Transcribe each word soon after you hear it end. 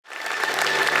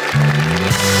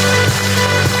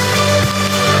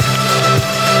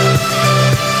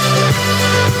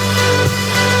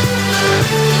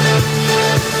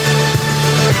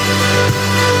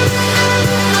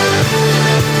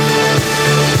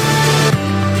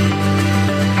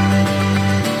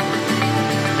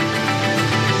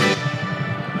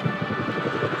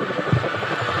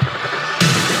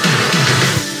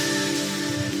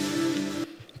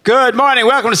Good morning.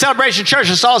 Welcome to Celebration Church.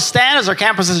 Let's all stand as our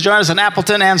campuses join us in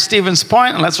Appleton and Stevens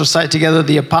Point, and let's recite together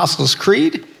the Apostles'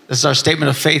 Creed. This is our statement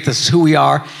of faith. This is who we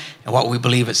are and what we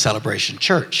believe at Celebration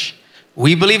Church.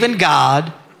 We believe in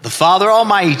God, the Father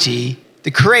Almighty,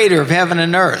 the creator of heaven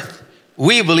and earth.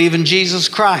 We believe in Jesus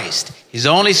Christ, his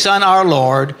only Son, our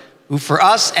Lord, who for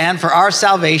us and for our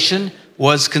salvation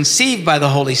was conceived by the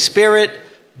Holy Spirit,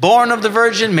 born of the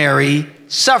Virgin Mary,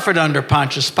 suffered under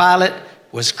Pontius Pilate,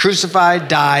 was crucified,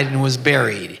 died, and was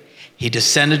buried. He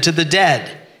descended to the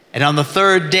dead, and on the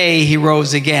third day he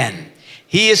rose again.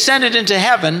 He ascended into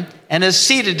heaven and is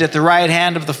seated at the right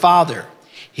hand of the Father.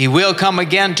 He will come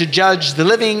again to judge the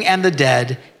living and the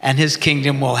dead, and his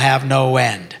kingdom will have no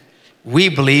end. We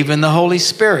believe in the Holy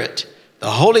Spirit,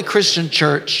 the holy Christian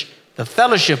church, the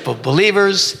fellowship of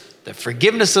believers, the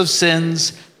forgiveness of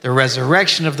sins, the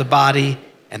resurrection of the body,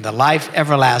 and the life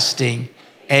everlasting.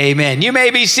 Amen. You may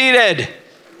be seated.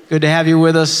 Good to have you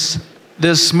with us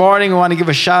this morning. I want to give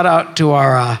a shout out to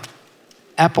our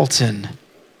Appleton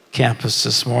campus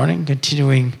this morning,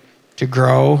 continuing to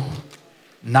grow.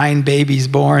 9 babies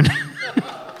born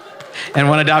and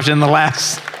 1 adopted in the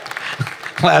last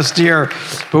year.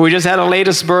 But we just had a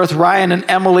latest birth. Ryan and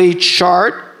Emily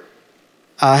Chart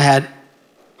had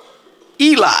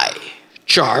Eli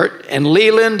Chart and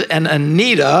Leland and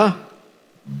Anita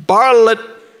Barlament.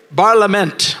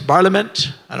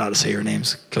 I don't know how to say your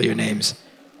names. Kill your names.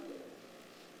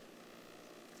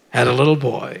 Had a little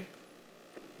boy.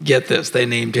 Get this. They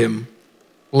named him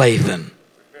Lathan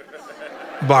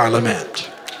Barlament.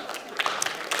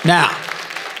 Now,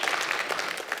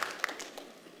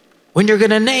 when you're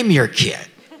going to name your kid,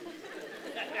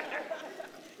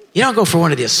 you don't go for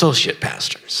one of the associate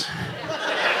pastors.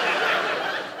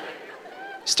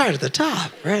 Start at the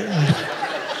top, right?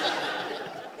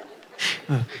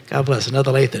 God bless.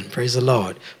 Another Lathan. Praise the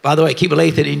Lord. By the way, keep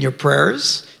Lathan in your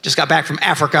prayers. Just got back from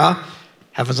Africa,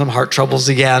 having some heart troubles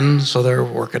again, so they're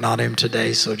working on him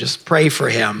today. So just pray for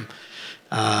him.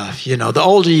 The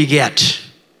older you get,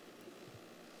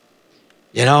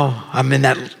 I'm in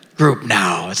that group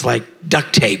now. It's like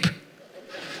duct tape.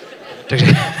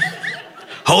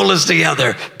 Hold us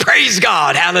together. Praise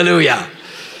God. Hallelujah.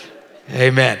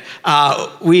 Amen.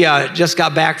 We just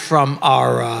got back from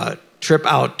our trip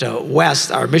out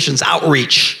west, our missions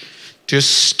outreach to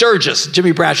Sturgis.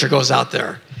 Jimmy Bratcher goes out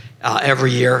there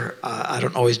every year. I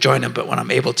don't always join him, but when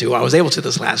I'm able to, I was able to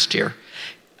this last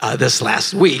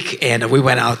week, and we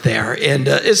went out there. And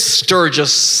it's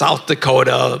Sturgis, South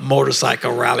Dakota,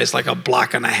 motorcycle rally. It's like a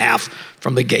block and a half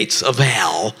from the gates of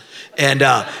hell. And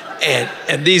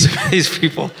these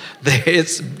people,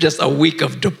 it's just a week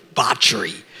of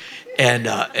debauchery and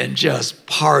just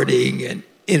partying and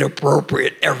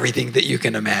inappropriate everything that you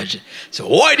can imagine. So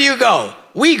why do you go?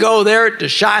 We go there to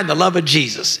shine the love of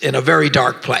Jesus in a very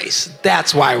dark place.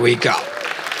 That's why we go.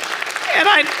 And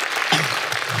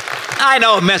I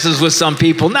know it messes with some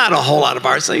people, not a whole lot of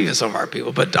ours, even some of our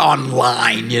people, but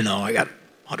online, I got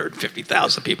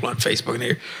 150,000 people on Facebook,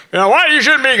 and why you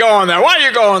shouldn't be going there? Why are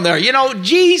you going there?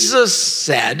 Jesus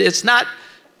said it's not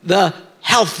the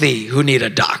healthy who need a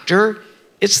doctor,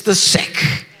 it's the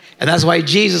sick. And that's why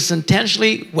Jesus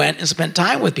intentionally went and spent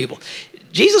time with people.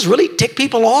 Jesus really ticked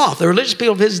people off. The religious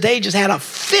people of his day just had a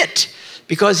fit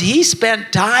because he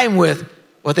spent time with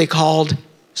what they called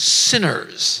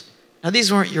sinners. Now,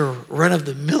 these weren't your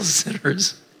run-of-the-mill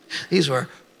sinners. These were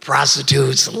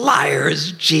prostitutes,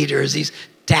 liars, cheaters, these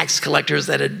tax collectors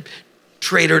that had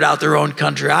traitored out their own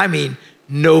country. I mean,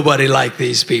 nobody liked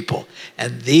these people.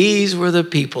 And these were the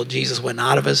people Jesus went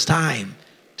out of his time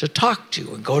to talk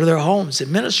to and go to their homes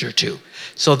and minister to.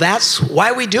 So that's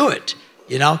why we do it.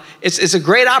 It's a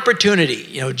great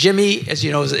opportunity. Jimmy, as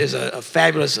you know, is a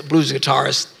fabulous blues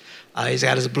guitarist. He's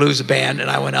got his blues band, and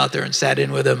I went out there and sat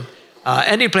in with him.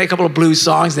 And he'd play a couple of blues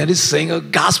songs, then he'd sing a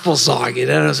gospel song.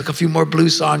 There's a few more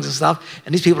blues songs and stuff.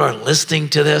 And these people are listening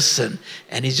to this, and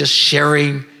he's just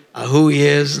sharing who he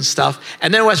is and stuff.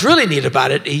 And then what's really neat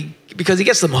about it, because he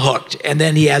gets them hooked, and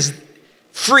then he has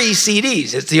free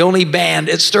CDs. It's the only band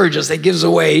at Sturgis that gives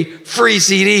away free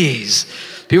CDs.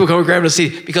 People come and grab the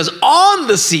CD because on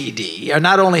the CD are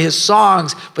not only his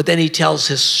songs, but then he tells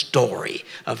his story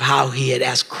of how he had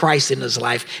asked Christ in his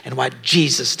life and what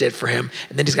Jesus did for him.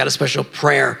 And then he's got a special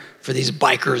prayer for these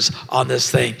bikers on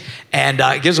this thing. And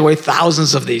it gives away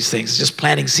thousands of these things, just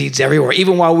planting seeds everywhere.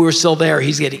 Even while we were still there,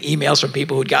 he's getting emails from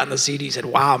people who'd gotten the CD. He said,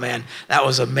 wow, man, that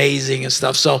was amazing and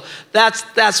stuff. So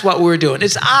that's what we're doing.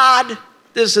 It's odd.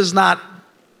 This is not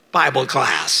Bible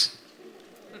class.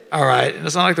 All right. And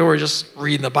it's not like that we're just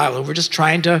reading the Bible. We're just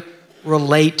trying to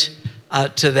relate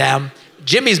to them.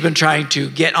 Jimmy's been trying to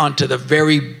get onto the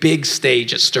very big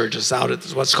stage at Sturgis out at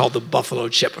what's called the Buffalo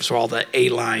Chip, where all the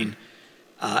A-line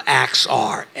acts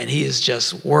are. And he has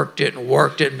just worked it and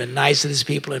been nice to these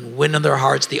people and winning their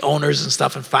hearts, the owners and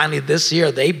stuff. And finally this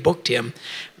year they booked him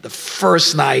the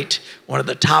first night, one of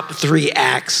the top 3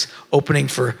 acts, opening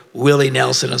for Willie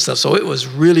Nelson and stuff. So it was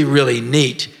really, really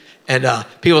neat. And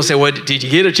people say, well, did you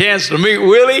get a chance to meet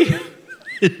Willie?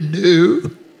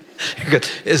 No.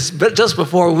 But just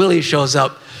before Willie shows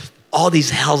up, all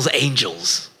these Hell's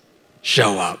Angels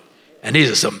show up. And these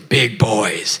are some big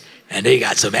boys. And they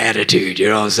got some attitude, you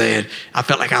know what I'm saying? I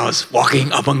felt like I was walking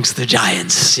amongst the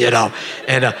giants, you know.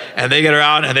 And they get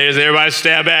around and there's everybody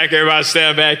stand back,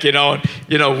 you know. And,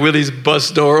 you know, Willie's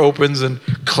bus door opens and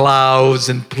clouds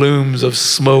and plumes of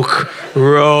smoke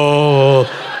roll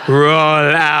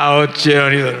out, you know.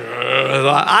 And he's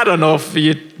like, I don't know if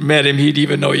you met him, he'd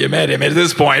even know you met him at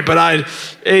this point. But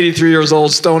 83 years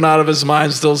old, stoned out of his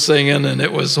mind, still singing, and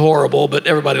it was horrible, but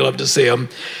everybody loved to see him.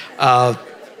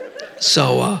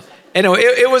 Anyway,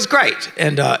 it was great,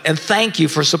 and thank you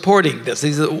for supporting this.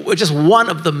 These are just one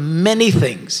of the many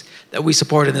things that we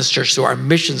support in this church through our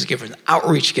missions giving,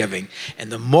 outreach giving. And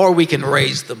the more we can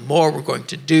raise, the more we're going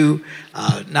to do,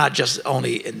 not just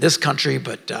only in this country,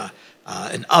 but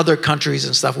in other countries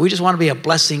and stuff. We just want to be a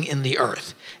blessing in the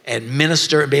earth and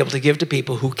minister and be able to give to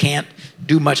people who can't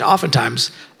do much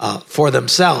oftentimes for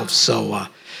themselves. So,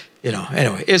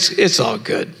 anyway, it's all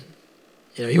good.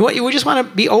 You know, we just want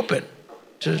to be open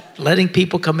to letting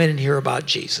people come in and hear about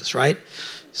Jesus, right?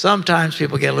 Sometimes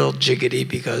people get a little jiggity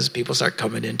because people start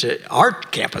coming into our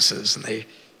campuses and they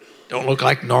don't look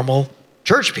like normal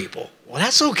church people. Well,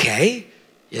 that's okay.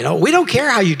 You know, we don't care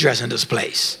how you dress in this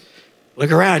place.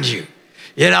 Look around you.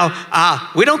 You know,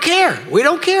 we don't care. We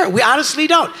don't care. We honestly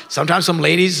don't. Sometimes some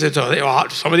ladies,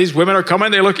 some of these women are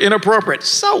coming, they look inappropriate.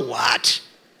 So what?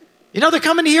 You know, they're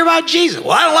coming to hear about Jesus.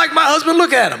 Well, I don't like my husband,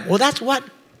 look at him. Well, that's why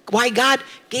God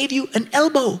gave you an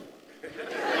elbow.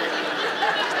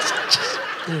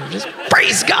 just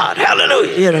praise God,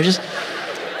 hallelujah.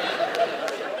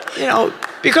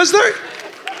 Because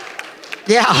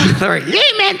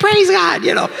amen, praise God,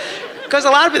 Because a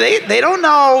lot of people, they don't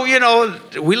know,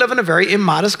 we live in a very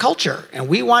immodest culture, and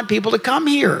we want people to come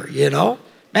here,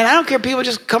 Man, I don't care if people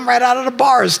just come right out of the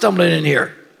bars stumbling in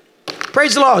here.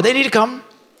 Praise the Lord. They need to come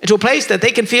into a place that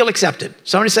they can feel accepted.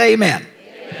 Somebody say amen.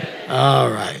 All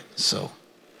right, so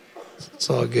it's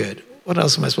all good. What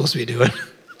else am I supposed to be doing?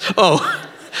 Oh,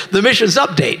 the missions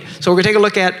update. So we're going to take a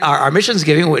look at our missions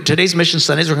giving. Today's Mission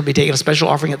Sundays, we're going to be taking a special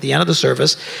offering at the end of the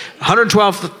service.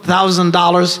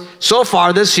 $112,000 so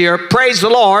far this year. Praise the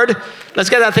Lord. Let's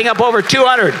get that thing up over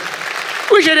 200.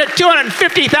 We should hit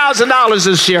 $250,000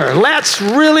 this year. Let's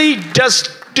really just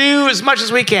do as much as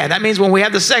we can. That means when we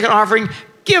have the second offering,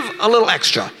 give a little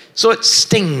extra so it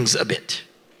stings a bit.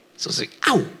 So it's like,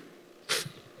 ow.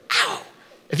 Ow.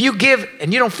 If you give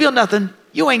and you don't feel nothing,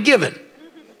 you ain't giving.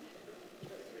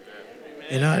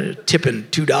 Tipping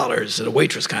 $2 at a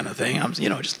waitress kind of thing.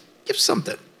 Just give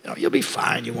something. You'll be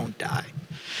fine. You won't die.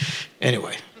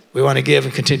 Anyway, we want to give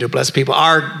and continue to bless people.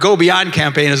 Our Go Beyond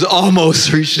campaign has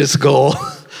almost reached its goal.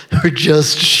 We're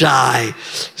just shy.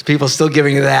 People are still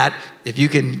giving to that. If you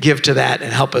can give to that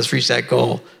and help us reach that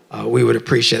goal, we would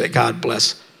appreciate it. God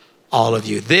bless all of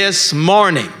you. This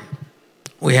morning,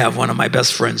 we have one of my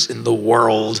best friends in the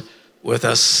world with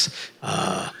us,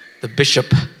 the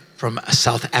bishop from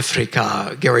South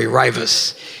Africa, Gary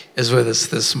Rivas, is with us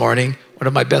this morning. One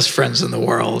of my best friends in the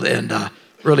world, and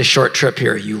really short trip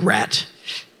here, you rat.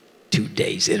 2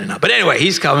 days in and out. But anyway,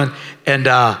 he's coming, and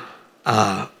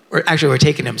we're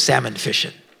taking him salmon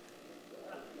fishing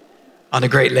on the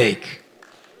Great Lake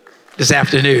this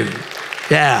afternoon.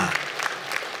 Yeah.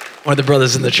 One of the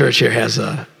brothers in the church here has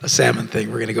a salmon thing.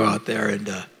 We're going to go out there and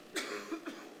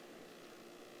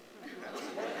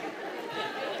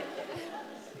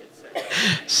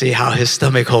see how his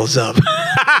stomach holds up.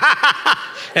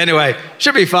 Anyway,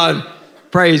 should be fun.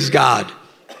 Praise God.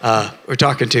 We're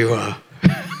talking to one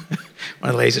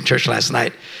of the ladies in church last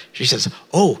night. She says,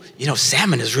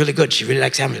 salmon is really good. She really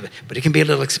likes salmon, but it can be a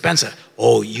little expensive.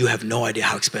 Oh, you have no idea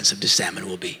how expensive this salmon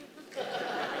will be.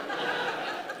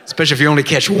 Especially if you only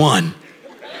catch one.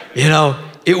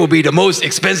 It will be the most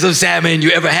expensive salmon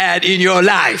you ever had in your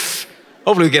life.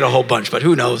 Hopefully we get a whole bunch, but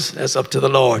who knows? That's up to the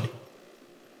Lord.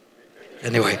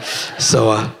 Anyway,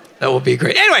 so that will be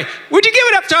great. Anyway, would you give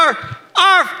it up to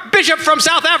our bishop from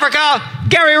South Africa,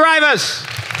 Gary Rivas?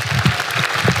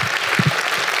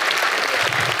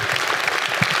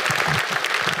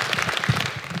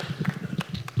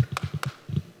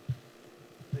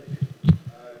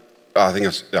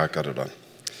 I got it on.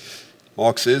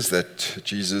 Mark says that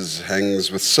Jesus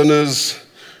hangs with sinners.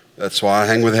 That's why I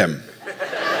hang with him.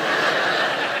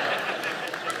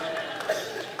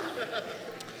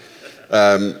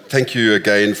 Thank you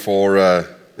again for the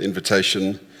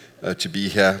invitation to be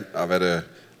here. I know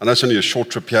it's only a short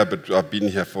trip here, but I've been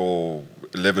here for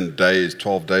 11 days,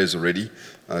 12 days already.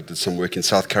 I did some work in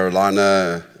South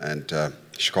Carolina and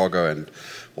Chicago and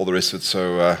all the rest of it.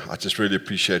 So I just really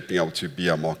appreciate being able to be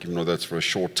here, Mark, even though that's for a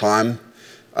short time.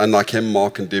 Unlike him,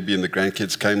 Mark and Debbie and the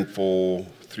grandkids came for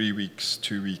 3 weeks,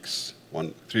 2 weeks,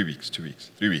 3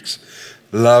 weeks.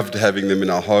 Loved having them in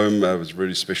our home. It was a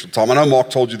really special time. I know Mark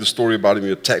told you the story about him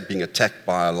being attacked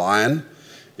by a lion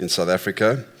in South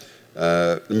Africa.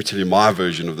 Let me tell you my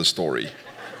version of the story.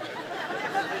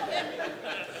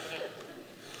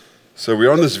 So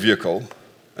we're on this vehicle,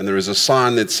 and there is a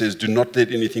sign that says, do not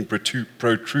let anything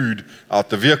protrude out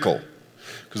the vehicle.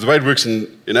 Because the way it works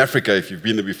in Africa, if you've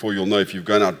been there before, you'll know if you've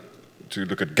gone out to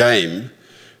look at game,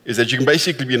 is that you can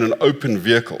basically be in an open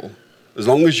vehicle as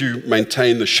long as you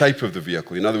maintain the shape of the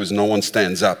vehicle. In other words, no one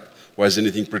stands up or has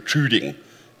anything protruding.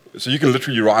 So you can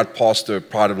literally ride past a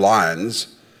pride of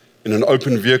lions in an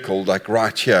open vehicle like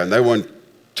right here, and they won't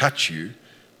touch you.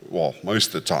 Well, most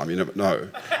of the time, you never know.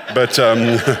 But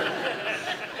as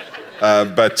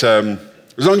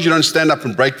long as you don't stand up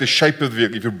and break the shape of the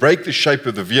vehicle, if you break the shape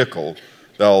of the vehicle,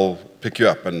 they'll pick you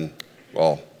up and,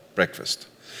 well, breakfast.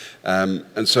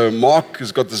 And so Mark has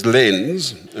got this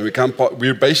lens, and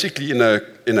we're basically in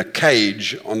a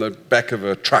cage on the back of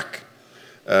a truck,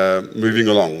 moving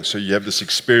along. So you have this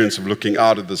experience of looking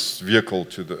out of this vehicle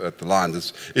at the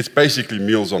lions. It's basically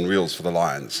Meals on Wheels for the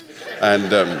lions.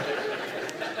 And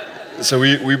so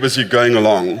we're busy going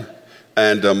along,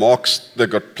 and they've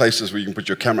got places where you can put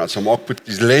your camera out. So Mark put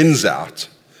his lens out,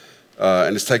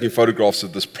 and is taking photographs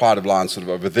of this pride of lions sort of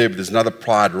over there, but there's another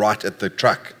pride right at the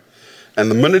truck. And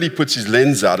the minute he puts his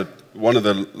lens out, one of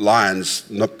the lions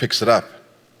picks it up.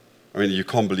 I mean, you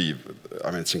can't believe it.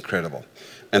 I mean, it's incredible.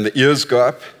 And the ears go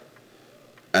up,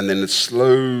 and then it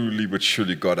slowly but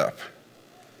surely got up,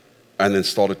 and then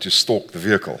started to stalk the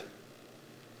vehicle,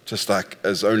 just like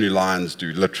as only lions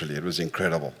do, literally. It was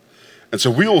incredible. And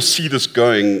so we all see this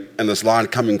going, and this lion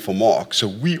coming for Mark, so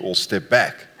we all step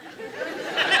back.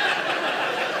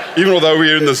 Even although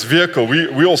we're in this vehicle,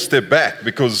 we all step back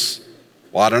because,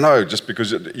 well, I don't know, just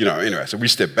because, anyway, so we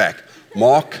step back.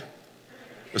 Mark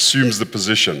assumes the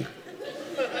position.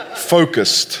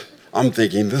 Focused. I'm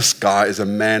thinking, this guy is a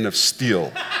man of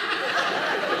steel.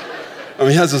 I mean,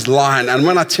 he has this lion, and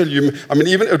when I tell you,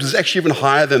 it was actually even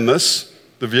higher than this,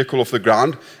 the vehicle off the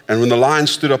ground, and when the lion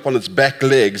stood up on its back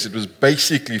legs, it was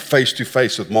basically face to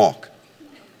face with Mark.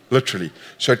 Literally.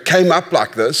 So it came up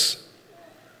like this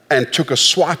and took a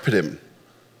swipe at him.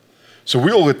 So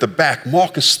we're all at the back.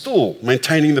 Mark is still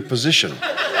maintaining the position.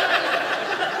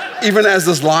 Even as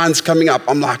this lion's coming up,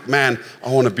 I'm like, man, I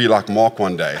want to be like Mark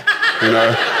one day,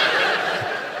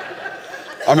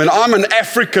 I mean, I'm an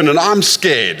African and I'm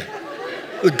scared.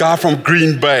 The guy from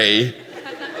Green Bay,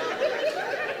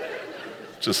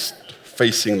 just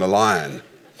facing the lion.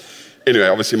 Anyway,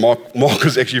 obviously Mark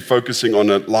was actually focusing on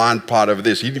a lion part over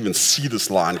there, so he didn't even see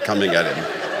this lion coming at him.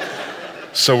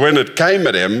 So when it came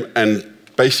at him and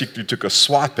basically took a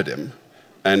swipe at him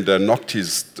and knocked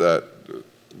his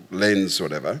lens or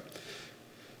whatever,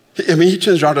 he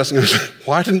turns around to us and goes,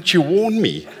 why didn't you warn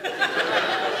me?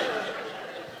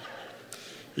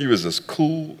 He was as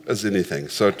cool as anything.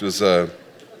 So it was a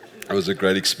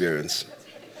great experience.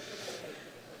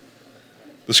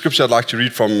 The scripture I'd like to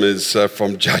read from is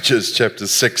from Judges chapter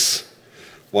 6,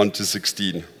 1 to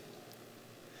 16.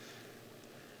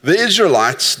 The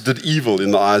Israelites did evil in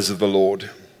the eyes of the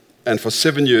Lord, and for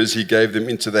 7 years he gave them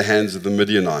into the hands of the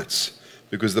Midianites,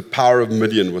 because the power of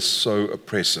Midian was so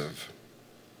oppressive.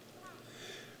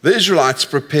 The Israelites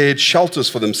prepared shelters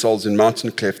for themselves in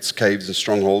mountain clefts, caves, and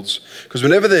strongholds, because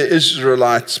whenever the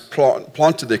Israelites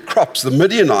planted their crops, the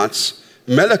Midianites,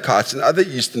 Amalekites, and other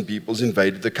eastern peoples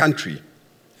invaded the country.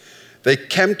 They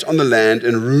camped on the land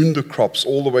and ruined the crops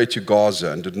all the way to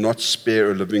Gaza and did not spare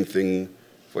a living thing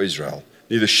for Israel.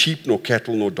 Neither sheep nor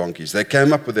cattle nor donkeys. They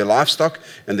came up with their livestock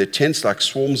and their tents like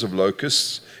swarms of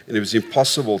locusts, and it was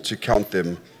impossible to count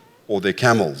them or their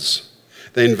camels.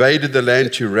 They invaded the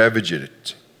land to ravage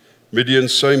it. Midian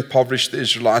so impoverished the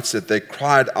Israelites that they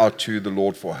cried out to the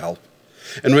Lord for help.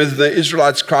 And when the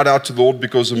Israelites cried out to the Lord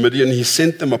because of Midian, he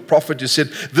sent them a prophet who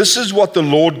said, "This is what the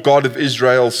Lord God of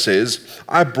Israel says.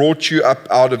 I brought you up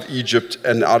out of Egypt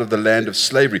and out of the land of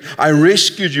slavery. I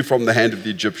rescued you from the hand of the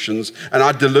Egyptians, and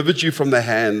I delivered you from the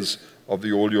hands of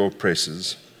all your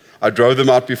oppressors. I drove them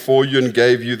out before you and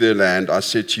gave you their land. I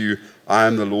said to you, I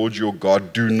am the Lord your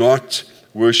God. Do not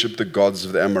worship the gods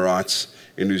of the Amorites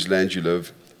in whose land you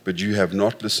live, but you have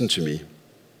not listened to me.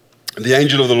 And the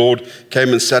angel of the Lord came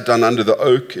and sat down under the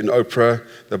oak in Ophrah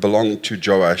that belonged to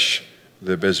Joash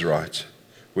the Bezerite,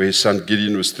 where his son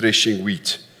Gideon was threshing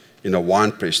wheat in a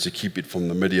winepress to keep it from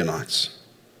the Midianites.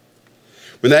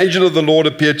 When the angel of the Lord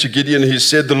appeared to Gideon, he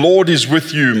said, "The Lord is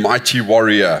with you, mighty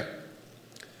warrior."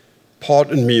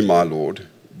 "Pardon me, my Lord,"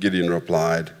 Gideon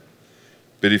replied,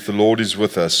 "but if the Lord is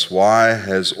with us, why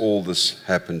has all this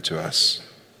happened to us?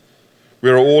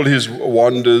 Where are all his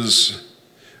wonders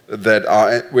that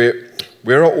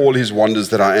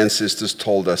our ancestors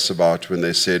told us about when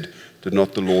they said, 'Did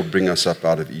not the Lord bring us up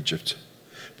out of Egypt?'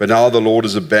 But now the Lord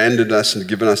has abandoned us and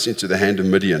given us into the hand of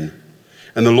Midian."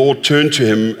 And the Lord turned to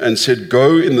him and said,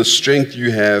 "Go in the strength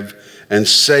you have and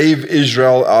save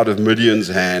Israel out of Midian's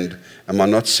hand. Am I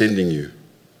not sending you?"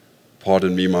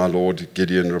 "Pardon me, my Lord,"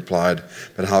 Gideon replied,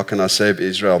 "but how can I save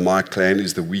Israel? My clan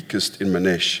is the weakest in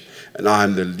Manasseh, and I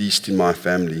am the least in my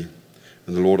family."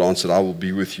 And the Lord answered, "I will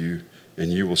be with you,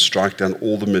 and you will strike down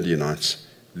all the Midianites,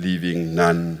 leaving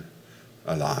none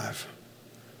alive."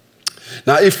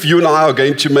 Now, if you and I are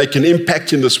going to make an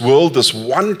impact in this world, this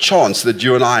one chance that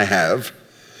you and I have,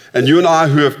 and you and I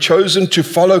who have chosen to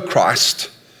follow Christ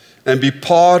and be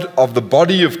part of the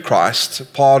body of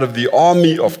Christ, part of the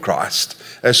army of Christ,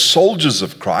 as soldiers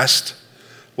of Christ,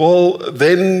 well,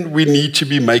 then we need to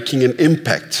be making an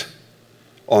impact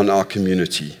on our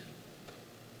community.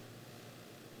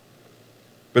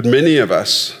 But many of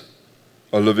us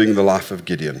are living the life of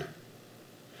Gideon.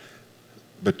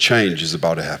 But change is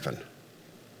about to happen.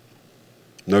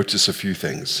 Notice a few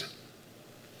things.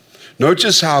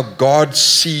 Notice how God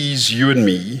sees you and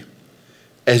me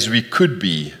as we could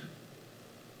be,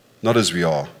 not as we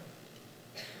are.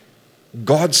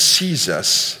 God sees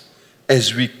us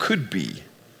as we could be,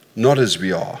 not as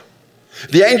we are.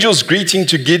 The angel's greeting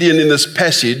to Gideon in this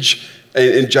passage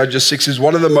in Judges 6 is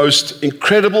one of the most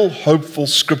incredible, hopeful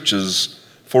scriptures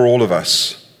for all of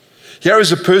us. Here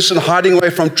is a person hiding away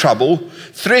from trouble,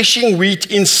 threshing wheat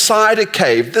inside a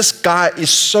cave. This guy is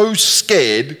so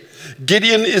scared.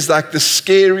 Gideon is like the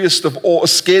scariest of all,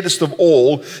 scaredest of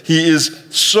all. He is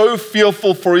so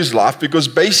fearful for his life because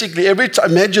basically every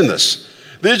time, imagine this.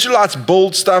 The Israelites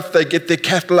build stuff, they get their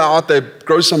cattle out, they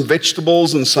grow some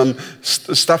vegetables and some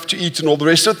stuff to eat and all the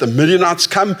rest of it. The Midianites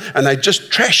come and they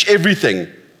just trash everything.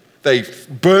 They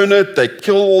burn it, they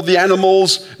kill all the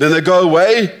animals, then they go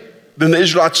away. Then the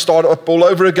Israelites start up all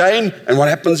over again. And what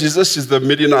happens is the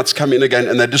Midianites come in again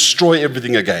and they destroy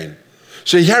everything again.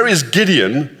 So here is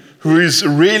Gideon, who is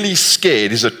really scared.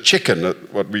 He's a chicken,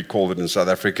 what we call it in South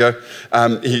Africa.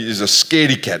 He is a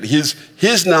scaredy cat.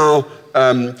 He's now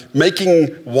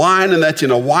making wine and that in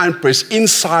a wine press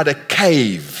inside a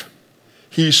cave.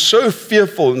 He's so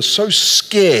fearful and so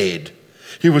scared.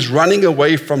 He was running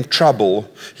away from trouble.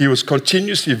 He was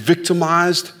continuously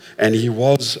victimized and he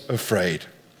was afraid.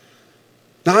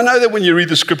 Now, I know that when you read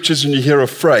the scriptures and you hear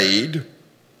afraid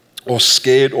or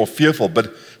scared or fearful,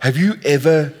 but have you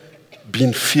ever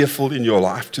been fearful in your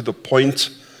life to the point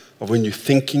of when you're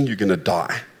thinking you're going to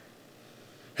die?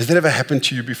 Has that ever happened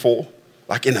to you before?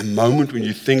 Like in a moment when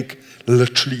you think,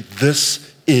 literally,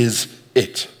 this is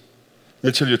it. Let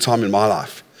me tell you a time in my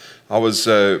life. I was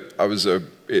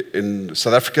in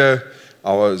South Africa.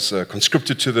 I was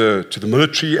conscripted to the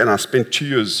military, and I spent 2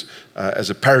 years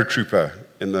as a paratrooper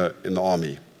in the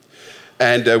army.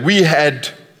 And we had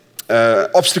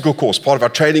obstacle course. Part of our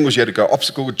training was you had to go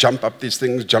obstacle, jump up these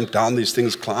things, jump down these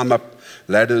things, climb up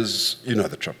ladders, you know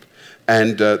the trip.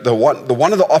 And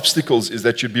one of the obstacles is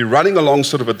that you'd be running along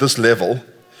sort of at this level,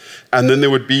 and then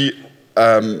there would be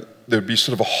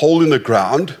sort of a hole in the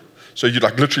ground. So you'd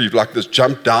literally like this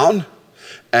jump down,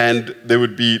 and there were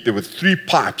 3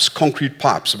 pipes, concrete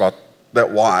pipes about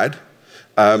that wide,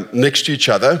 next to each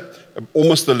other,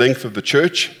 almost the length of the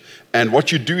church. And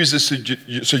what you do is this,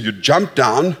 so you jump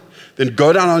down, then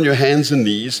go down on your hands and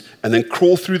knees, and then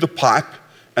crawl through the pipe,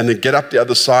 and then get up the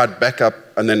other side, back up,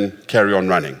 and then carry on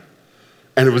running.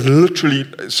 And it was literally,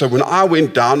 so when I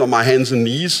went down on my hands and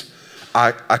knees,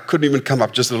 I couldn't even come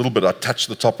up just a little bit. I touched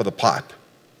the top of the pipe.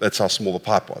 That's how small the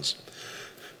pipe was.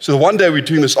 So one day we're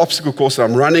doing this obstacle course,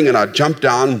 and I'm running, and I jump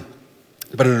down,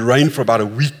 but it had rained for about a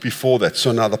week before that.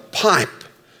 So now the pipe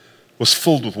was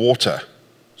filled with water.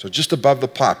 So just above the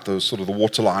pipe, the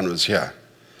water line was here.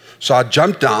 So I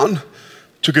jumped down,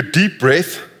 took a deep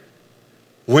breath,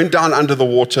 went down under the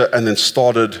water, and then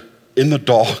started in the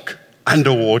dark,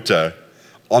 underwater,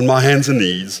 on my hands and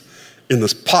knees, in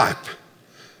this pipe,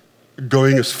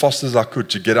 going as fast as I could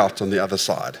to get out on the other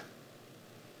side.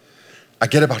 I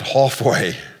get about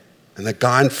halfway, and the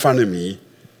guy in front of me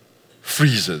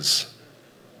freezes.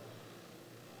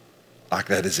 like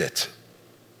that is it.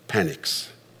 Panics.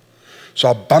 So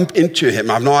I bump into him.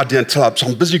 I have no idea until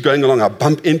I'm busy going along. I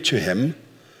bump into him.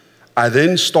 I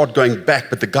then start going back,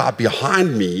 but the guy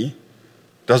behind me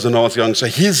doesn't know what's going on. So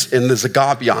and there's a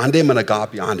guy behind him and a guy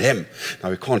behind him. Now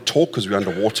we can't talk because we're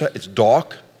underwater. It's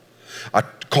dark. I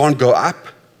can't go up.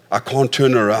 I can't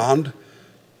turn around.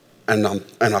 And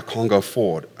I can't go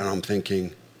forward. And I'm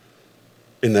thinking,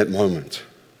 in that moment,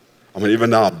 I mean,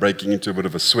 even now I'm breaking into a bit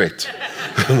of a sweat.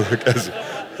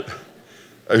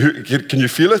 Can you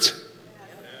feel it?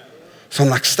 So I'm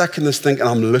like stuck in this thing, and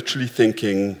I'm literally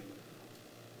thinking,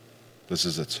 this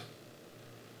is it.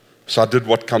 So I did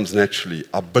what comes naturally.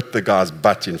 I bit the guy's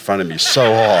butt in front of me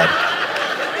so hard.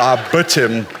 I bit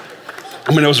him.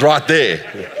 I mean, it was right there.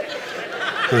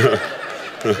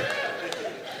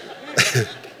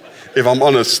 If I'm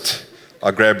honest,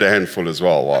 I grabbed a handful as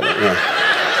well.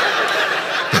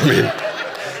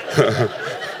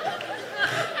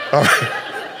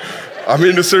 I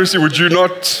mean, seriously, would you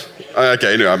not?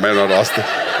 Okay, anyway, I may not ask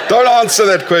that. Don't answer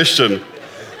that question.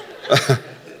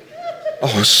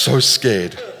 I was so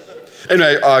scared.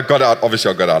 Anyway, I got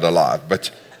out alive.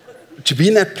 But to be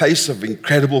in that place of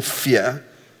incredible fear,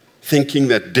 thinking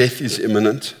that death is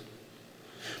imminent.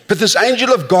 But this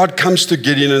angel of God comes to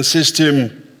Gideon and says to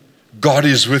him, God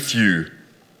is with you,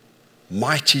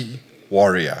 mighty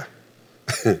warrior.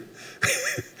 I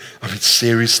mean,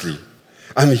 seriously.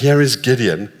 I mean, here is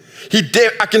Gideon.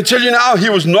 I can tell you now, he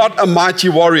was not a mighty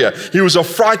warrior. He was a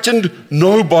frightened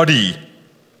nobody.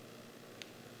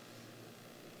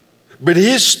 But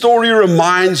his story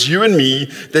reminds you and me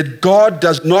that God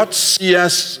does not see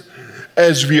us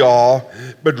as we are,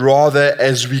 but rather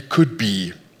as we could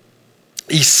be.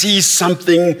 He sees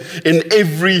something in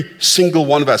every single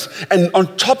one of us. And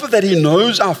on top of that, he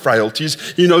knows our frailties.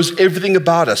 He knows everything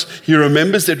about us. He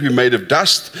remembers that we're made of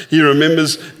dust. He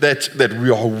remembers that we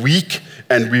are weak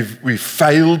and we've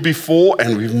failed before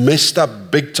and we've messed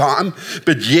up big time.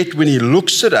 But yet when he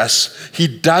looks at us, he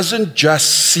doesn't just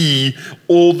see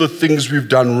all the things we've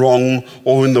done wrong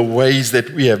or in the ways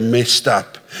that we have messed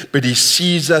up. But he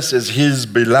sees us as his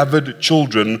beloved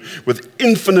children with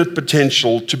infinite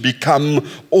potential to become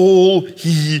all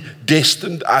he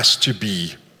destined us to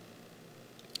be.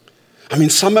 I mean,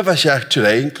 some of us here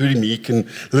today, including me, can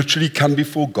literally come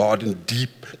before God and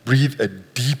breathe a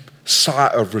deep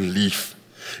sigh of relief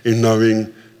in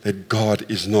knowing that God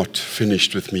is not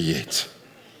finished with me yet.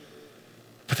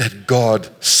 But that God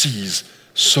sees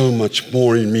so much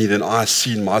more in me than I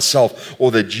see in myself,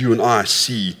 or that you and I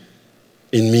see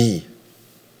in me.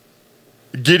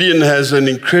 Gideon has an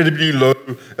incredibly low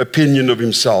opinion of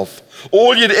himself.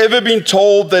 All he had ever been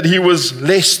told that he was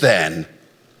less than.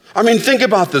 I mean, think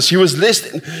about this. He was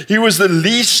the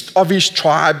least of his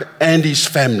tribe and his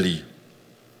family.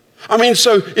 I mean,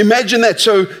 so imagine that.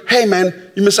 So, hey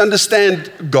man, you must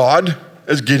understand God,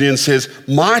 as Gideon says,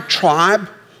 my tribe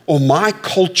or my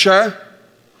culture,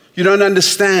 you don't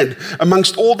understand.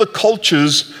 Amongst all the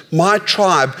cultures, my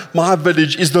tribe, my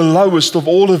village is the lowest of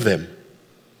all of them.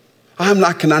 I'm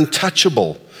like an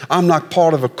untouchable. I'm like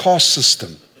part of a caste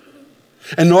system.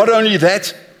 And not only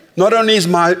that, not only is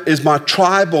my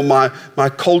tribe or my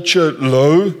culture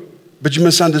low, but you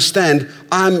must understand,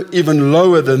 I'm even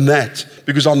lower than that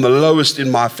because I'm the lowest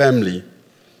in my family.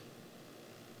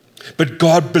 But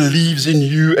God believes in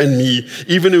you and me.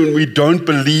 Even when we don't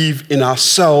believe in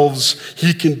ourselves,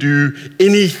 he can do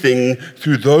anything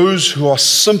through those who are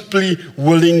simply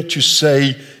willing to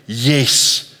say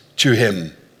yes to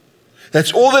him.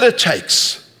 That's all that it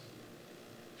takes.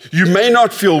 You may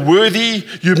not feel worthy,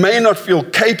 you may not feel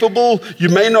capable, you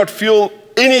may not feel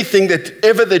anything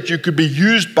that you could be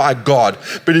used by God,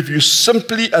 but if you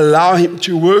simply allow him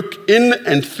to work in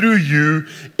and through you,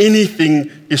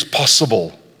 anything is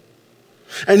possible.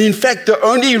 And in fact, the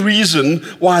only reason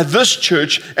why this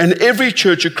church and every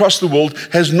church across the world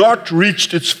has not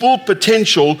reached its full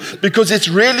potential, because it's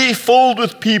really filled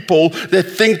with people that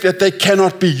think that they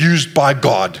cannot be used by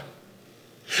God.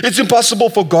 It's impossible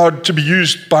for God to be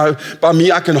used by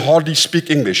me. I can hardly speak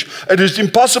English. It is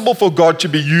impossible for God to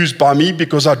be used by me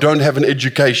because I don't have an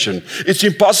education. It's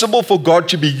impossible for God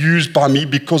to be used by me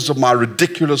because of my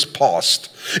ridiculous past.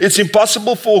 It's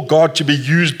impossible for God to be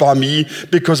used by me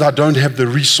because I don't have the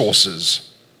resources.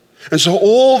 And so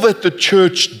all that the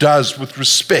church does with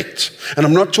respect, and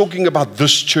I'm not talking about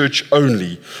this church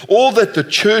only, all that the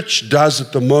church does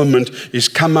at the moment is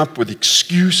come up with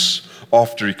excuse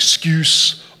after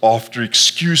excuse after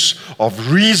excuse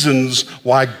of reasons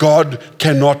why God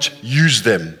cannot use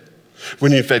them.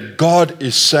 When in fact God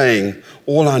is saying,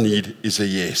 all I need is a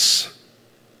yes.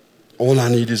 All I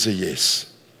need is a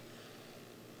yes.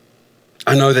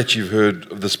 I know that you've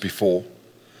heard of this before,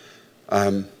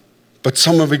 but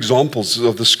some of examples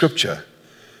of the scripture.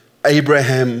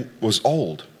 Abraham was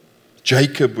old.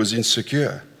 Jacob was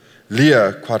insecure.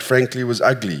 Leah, quite frankly, was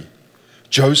ugly.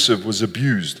 Joseph was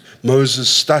abused. Moses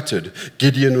stuttered.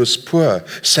 Gideon was poor.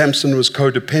 Samson was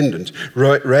codependent.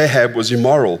 Rahab was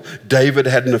immoral. David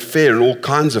had an affair and all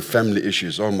kinds of family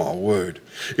issues. Oh my word.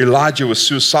 Elijah was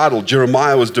suicidal.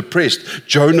 Jeremiah was depressed.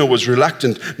 Jonah was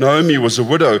reluctant. Naomi was a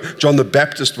widow. John the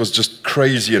Baptist was just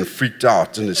crazy and freaked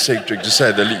out and eccentric, to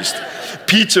say the least.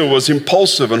 Peter was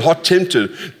impulsive and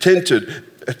hot-tempered.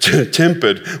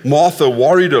 Martha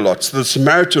worried a lot. So the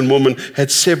Samaritan woman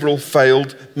had several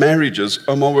failed marriages.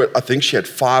 Oh my word, I think she had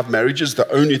 5 marriages. The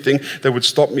only thing that would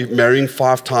stop me marrying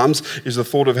 5 times is the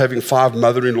thought of having 5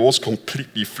 mother-in-laws.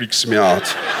 Completely freaks me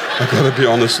out. I've got to be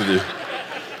honest with you.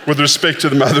 With respect to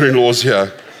the mother-in-laws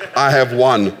here, I have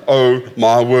 1. Oh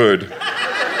my word.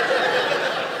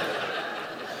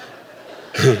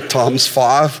 Times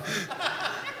 5.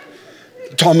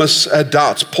 Thomas had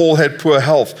doubts. Paul had poor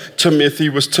health. Timothy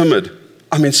was timid.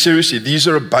 I mean, seriously, these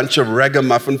are a bunch of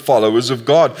ragamuffin followers of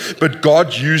God. But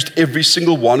God used every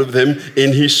single one of them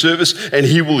in his service, and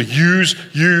he will use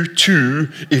you too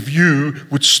if you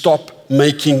would stop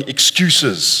making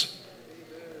excuses.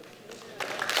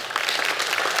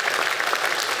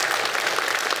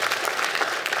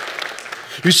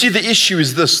 You see, the issue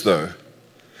is this, though.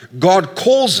 God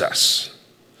calls us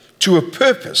to a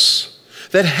purpose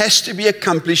that has to be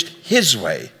accomplished his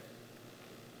way.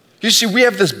 You see, we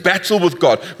have this battle with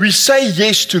God. We say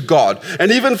yes to God.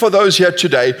 And even for those here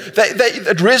today,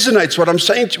 it resonates what I'm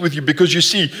saying with you, because you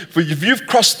see, if you've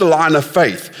crossed the line of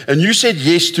faith and you said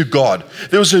yes to God,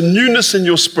 there was a newness in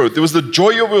your spirit. There was the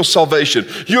joy of your salvation.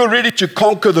 You were ready to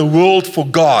conquer the world for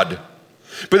God.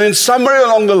 But then somewhere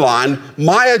along the line,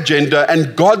 my agenda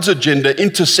and God's agenda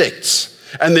intersects.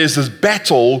 And there's this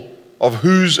battle of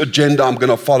whose agenda I'm going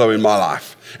to follow in my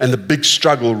life. And the big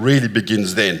struggle really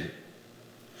begins then.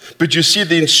 But you see,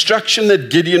 the instruction that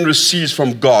Gideon receives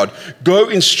from God, go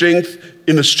in the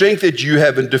strength that you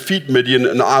have, and defeat Midian,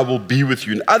 and I will be with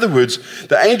you. In other words,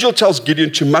 the angel tells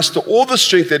Gideon to muster all the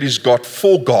strength that he's got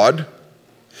for God,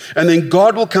 and then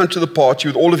God will come to the party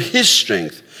with all of his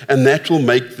strength, and that will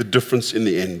make the difference in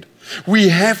the end. We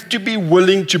have to be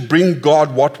willing to bring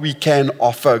God what we can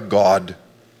offer God,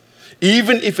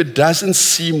 even if it doesn't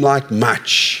seem like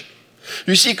much.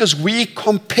 You see, because we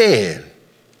compare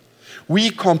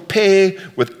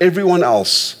with everyone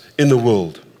else in the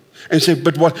world and say,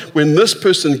 but when this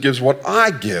person gives, what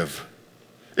I give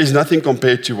is nothing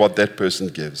compared to what that person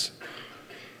gives.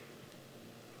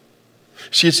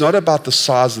 See, it's not about the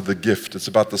size of the gift, it's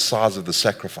about the size of the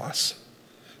sacrifice.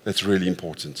 That's really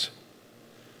important.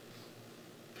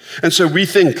 And so we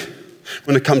think,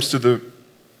 when it comes to the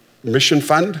mission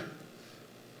fund,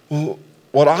 well,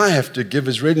 what I have to give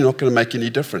is really not going to make any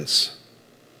difference.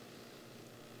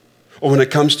 Or when it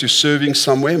comes to serving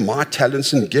somewhere, my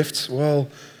talents and gifts, well,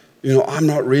 I'm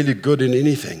not really good in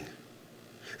anything.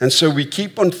 And so we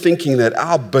keep on thinking that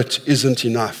our bit isn't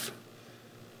enough.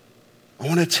 I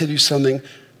want to tell you something,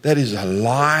 that is a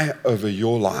lie over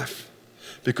your life,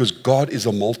 because God is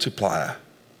a multiplier.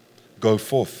 Go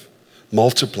forth,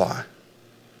 multiply.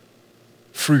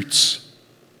 Fruits,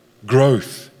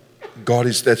 growth.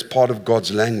 That's part of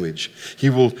God's language. He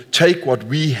will take what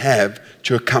we have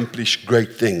to accomplish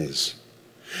great things.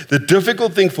 The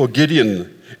difficult thing for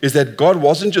Gideon is that God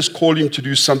wasn't just calling him to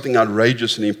do something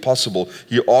outrageous and impossible.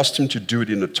 He asked him to do it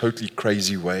in a totally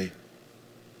crazy way.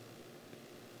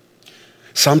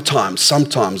 Sometimes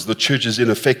the church is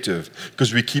ineffective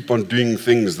because we keep on doing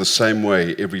things the same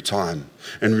way every time.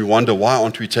 And we wonder, why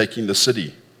aren't we taking the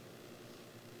city?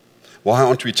 Why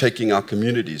aren't we taking our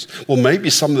communities? Well,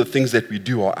 maybe some of the things that we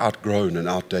do are outgrown and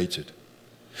outdated.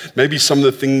 Maybe some of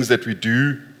the things that we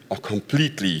do are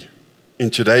completely, in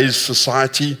today's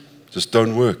society, just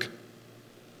don't work.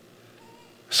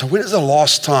 So when is the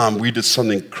last time we did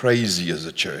something crazy as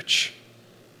a church?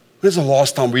 When is the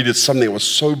last time we did something that was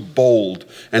so bold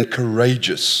and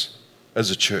courageous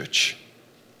as a church?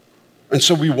 And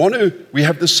so we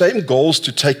have the same goals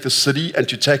to take the city and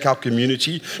to take our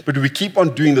community, but we keep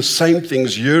on doing the same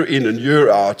things year in and year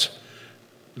out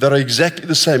that are exactly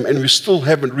the same, and we still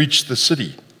haven't reached the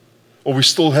city, or we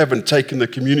still haven't taken the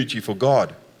community for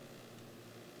God.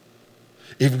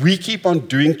 If we keep on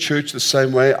doing church the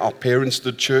same way our parents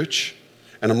did church,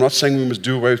 and I'm not saying we must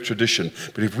do away with tradition,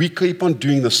 but if we keep on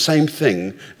doing the same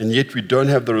thing, and yet we don't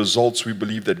have the results we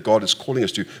believe that God is calling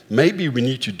us to, maybe we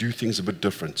need to do things a bit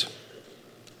different.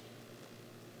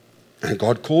 And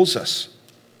God calls us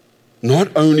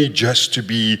not only just to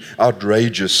be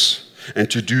outrageous and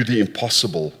to do the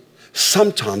impossible,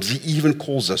 Sometimes he even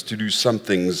calls us to do some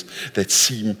things that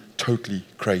seem totally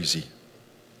crazy.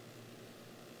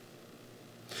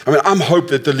 I'm hope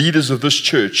that the leaders of this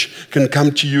church can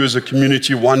come to you as a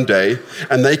community one day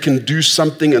and they can do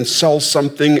something and sell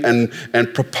something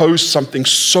and propose something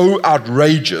so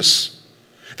outrageous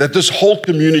that this whole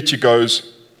community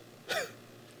goes,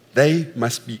 they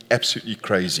must be absolutely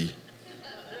crazy.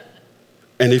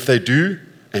 And if they do,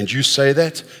 and you say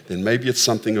that, then maybe it's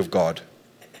something of God.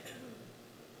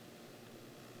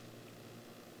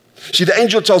 See, the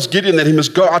angel tells Gideon that he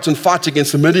must go out and fight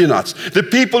against the Midianites. The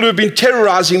people who have been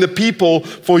terrorizing the people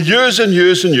for years and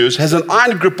years and years has an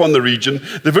iron grip on the region.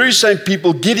 The very same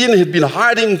people Gideon had been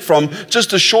hiding from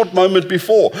just a short moment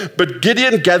before. But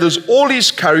Gideon gathers all his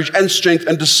courage and strength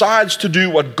and decides to do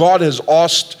what God has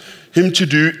asked him to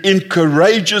do in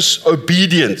courageous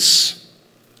obedience.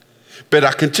 But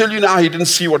I can tell you now, he didn't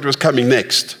see what was coming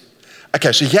next.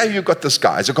 Okay, so here you've got this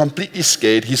guy. He's completely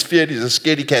scared. He's feared. He's a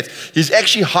scaredy cat. He's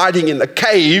actually hiding in a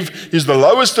cave. He's the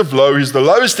lowest of low. He's the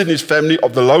lowest in his family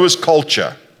of the lowest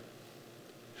culture.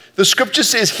 The scripture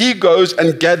says he goes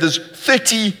and gathers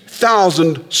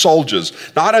 30,000 soldiers.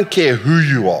 Now, I don't care who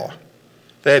you are.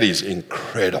 That is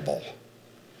incredible.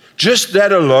 Just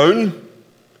that alone,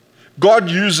 God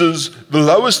uses the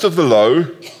lowest of the low,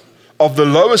 of the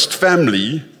lowest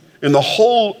family, in the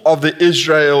whole of the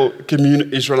Israelite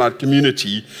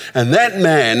community, and that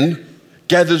man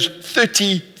gathers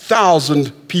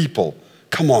 30,000 people.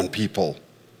 Come on, people.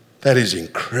 That is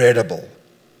incredible.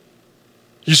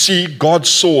 You see, God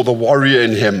saw the warrior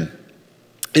in him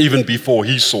even before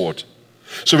he saw it.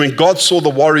 So when God saw the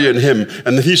warrior in him,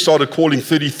 and then he started calling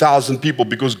 30,000 people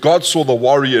because God saw the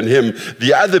warrior in him,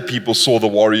 the other people saw the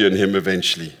warrior in him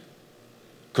eventually.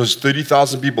 Because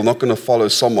 30,000 people are not going to follow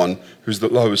someone who's the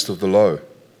lowest of the low.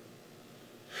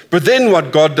 But then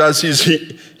what God does is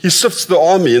he sifts the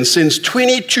army and sends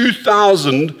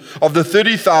 22,000 of the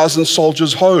 30,000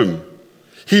 soldiers home.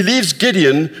 He leaves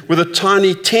Gideon with a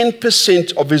tiny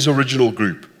 10% of his original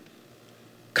group.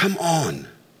 Come on.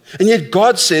 And yet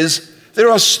God says, there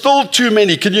are still too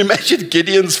many. Can you imagine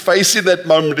Gideon's face in that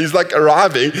moment? He's like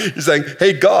arriving. He's saying,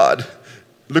 hey, God,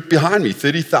 look behind me,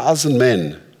 30,000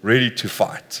 men ready to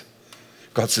fight.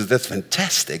 God says, that's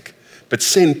fantastic, but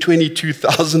send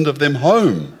 22,000 of them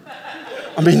home.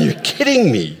 I mean, you're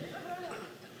kidding me.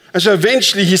 And so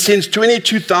eventually he sends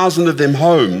 22,000 of them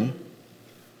home,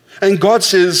 and God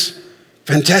says,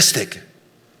 fantastic,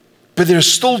 but there are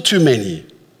still too many.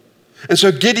 And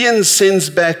so Gideon sends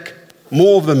back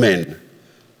more of the men.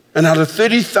 And out of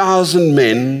 30,000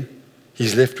 men,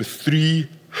 he's left with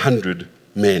 300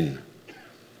 men.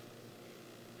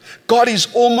 God is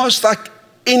almost like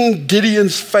in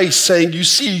Gideon's face saying, you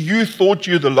see, you thought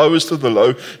you're the lowest of the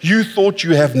low. You thought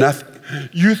you have nothing.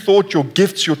 You thought your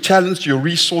gifts, your talents, your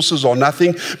resources are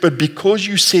nothing. But because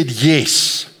you said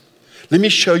yes, let me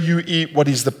show you what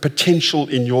is the potential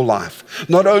in your life.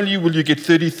 Not only will you get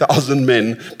 30,000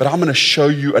 men, but I'm going to show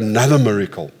you another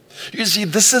miracle. You see,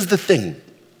 this is the thing.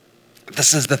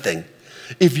 This is the thing.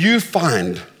 If you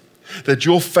find that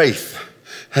your faith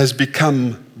has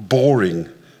become boring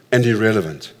and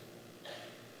irrelevant.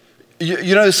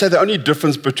 You know, they say the only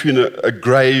difference between a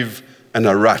grave and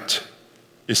a rut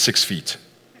is 6 feet.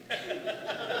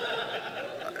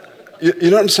 You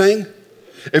know what I'm saying?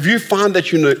 If you find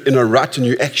that you're in a rut and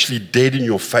you're actually dead in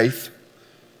your faith,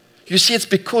 you see, it's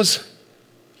because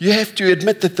you have to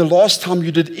admit that the last time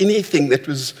you did anything that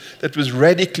was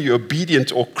radically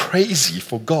obedient or crazy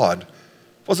for God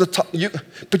was a time.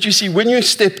 But you see, when you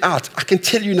step out, I can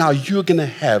tell you now, you're going to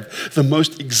have the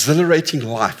most exhilarating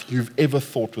life you've ever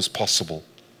thought was possible.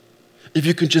 If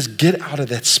you can just get out of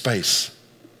that space.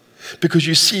 Because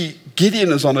you see,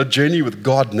 Gideon is on a journey with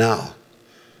God now.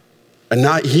 And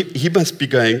now he must be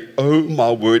going, oh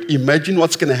my word, imagine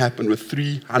what's going to happen with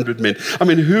 300 men. I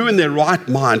mean, who in their right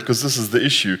mind, because this is the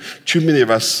issue, too many of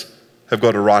us have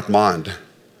got a right mind.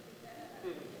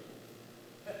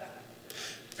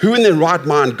 Who in their right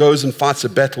mind goes and fights a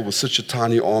battle with such a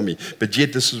tiny army? But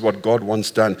yet this is what God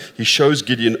wants done. He shows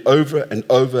Gideon over and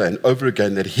over and over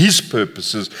again that his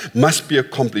purposes must be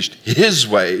accomplished his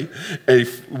way. And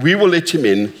if we will let him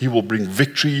in, he will bring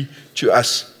victory to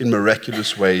us in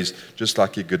miraculous ways, just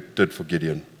like he did for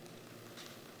Gideon.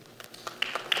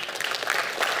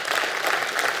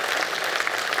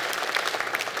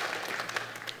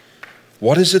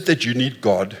 What is it that you need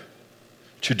God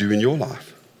to do in your life?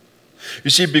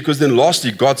 You see, because then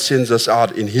lastly, God sends us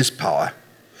out in his power.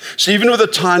 So even with a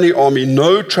tiny army,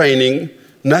 no training,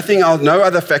 nothing else, no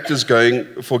other factors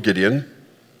going for Gideon,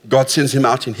 God sends him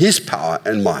out in his power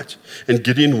and might. And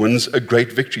Gideon wins a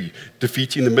great victory,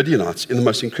 defeating the Midianites in the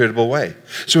most incredible way.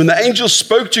 So when the angel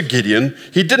spoke to Gideon,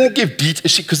 he didn't give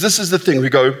details, because this is the thing.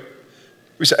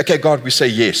 We say, okay, God, we say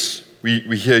yes.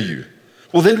 We hear you.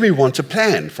 Well, then we want a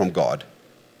plan from God.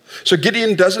 So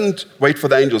Gideon doesn't wait for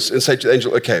the angels and say to the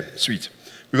angel, okay, sweet,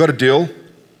 we got a deal.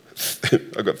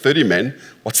 I've got 30 men.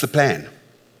 What's the plan?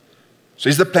 So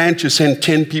is the plan to send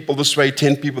 10 people this way,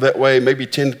 10 people that way, maybe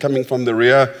 10 coming from the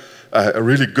rear, a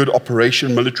really good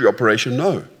operation, military operation?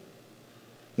 No.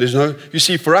 There's no, you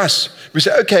see, for us, we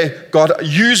say, okay, God,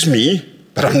 use me,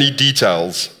 but I need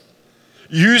details.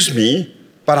 Use me,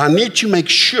 but I need to make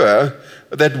sure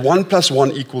that 1 +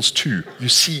 1 = 2. You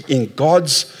see, in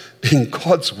God's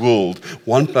world,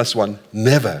 1 + 1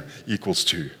 never equals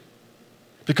 2.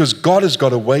 Because God has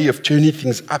got a way of turning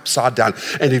things upside down.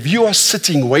 And if you are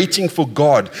sitting waiting for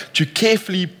God to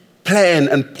carefully plan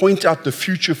and point out the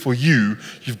future for you,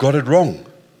 you've got it wrong.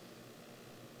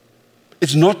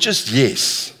 It's not just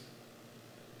yes.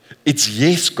 It's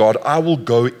yes, God, I will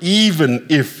go even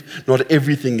if not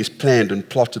everything is planned and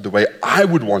plotted the way I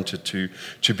would want it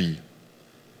to be.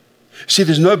 See,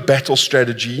 there's no battle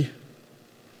strategy.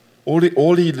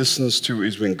 All he listens to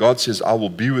is when God says, I will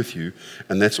be with you,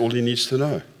 and that's all he needs to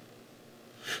know.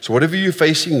 So whatever you're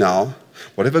facing now,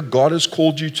 whatever God has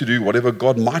called you to do, whatever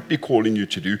God might be calling you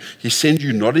to do, he sends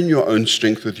you not in your own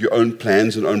strength with your own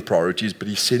plans and own priorities, but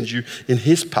he sends you in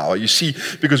his power. You see,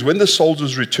 because when the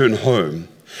soldiers returned home,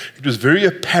 it was very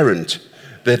apparent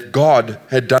that God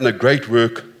had done a great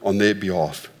work on their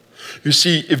behalf. You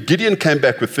see, if Gideon came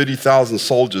back with 30,000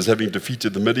 soldiers having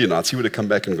defeated the Midianites, he would have come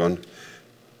back and gone,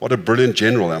 what a brilliant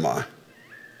general am I.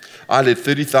 I led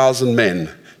 30,000 men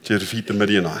to defeat the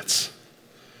Midianites.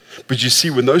 But you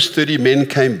see, when those 30 men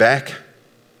came back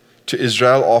to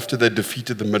Israel after they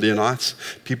defeated the Midianites,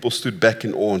 people stood back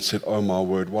in awe and said, oh my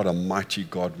word, what a mighty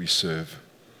God we serve.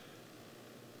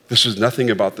 This was nothing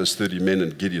about those 30 men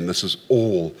and Gideon. This is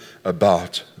all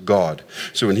about God.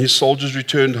 So when his soldiers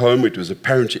returned home, it was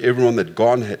apparent to everyone that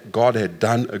God had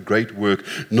done a great work.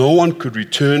 No one could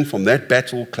return from that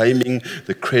battle claiming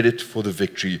the credit for the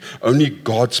victory. Only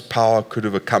God's power could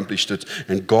have accomplished it,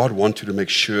 and God wanted to make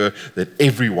sure that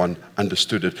everyone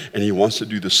understood it, and he wants to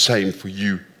do the same for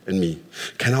you and me.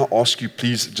 Can I ask you,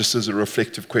 please, just as a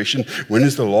reflective question, when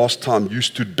is the last time you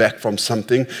stood back from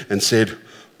something and said,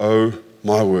 oh,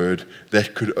 my word,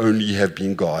 that could only have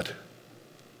been God?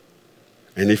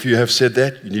 And if you have said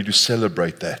that, you need to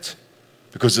celebrate that,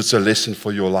 because it's a lesson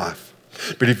for your life.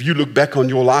 But if you look back on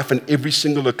your life and every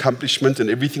single accomplishment and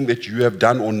everything that you have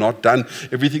done or not done,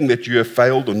 everything that you have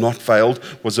failed or not failed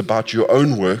was about your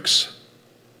own works,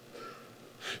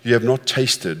 you have not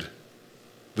tasted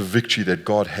the victory that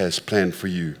God has planned for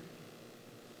you.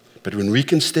 But when we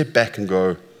can step back and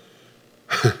go,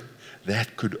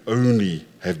 that could only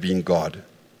have been God.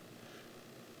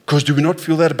 Because do we not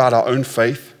feel that about our own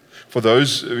faith? For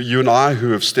those, you and I,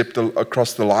 who have stepped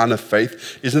across the line of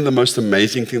faith, isn't it the most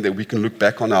amazing thing that we can look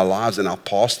back on our lives and our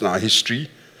past and our history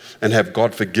and have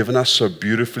God forgiven us so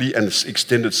beautifully and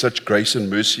extended such grace and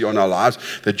mercy on our lives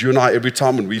that you and I, every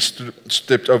time when we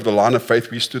stepped over the line of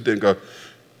faith, we stood there and go,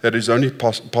 that is only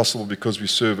possible because we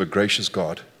serve a gracious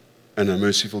God and a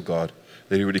merciful God,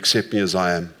 that he would accept me as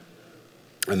I am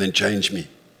and then change me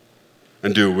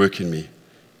and do a work in me.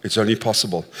 It's only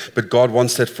possible. But God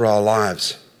wants that for our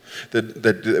lives,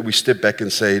 that we step back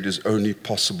and say it is only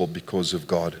possible because of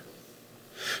God.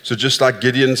 So just like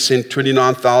Gideon sent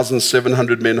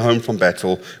 29,700 men home from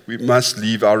battle, we must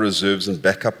leave our reserves and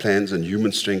backup plans and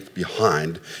human strength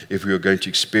behind if we are going to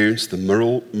experience the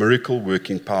miracle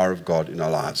working power of God in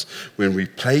our lives. When we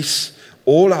place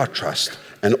all our trust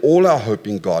and all our hope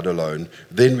in God alone,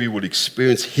 then we will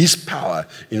experience his power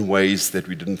in ways that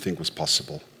we didn't think was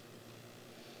possible.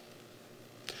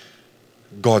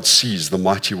 God sees the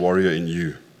mighty warrior in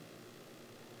you.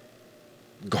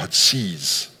 God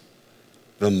sees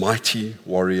the mighty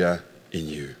warrior in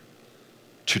you.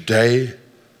 Today,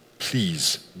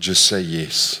 please just say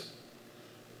yes.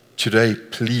 Today,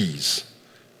 please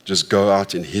just go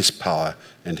out in his power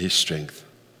and his strength.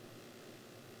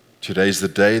 Today is the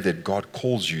day that God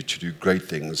calls you to do great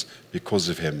things because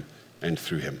of him and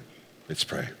through him. Let's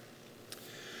pray.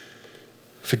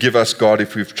 Forgive us, God,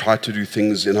 if we've tried to do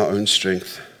things in our own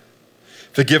strength.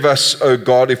 Forgive us, oh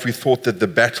God, if we thought that the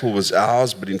battle was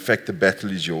ours, but in fact the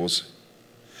battle is yours.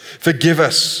 Forgive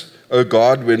us, oh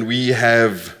God, when we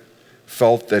have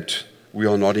felt that we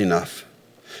are not enough.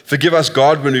 Forgive us,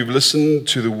 God, when we've listened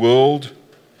to the world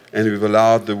and we've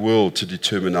allowed the world to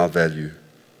determine our value.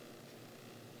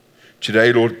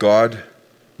 Today, Lord God,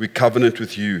 we covenant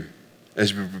with you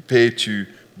as we prepare to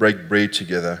break bread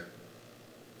together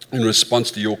in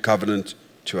response to your covenant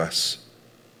to us,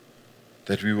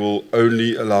 that we will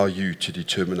only allow you to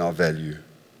determine our value.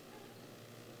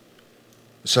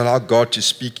 So allow God to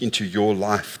speak into your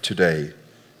life today,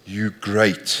 you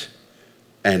great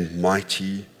and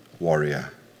mighty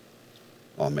warrior.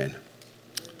 Amen.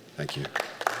 Thank you.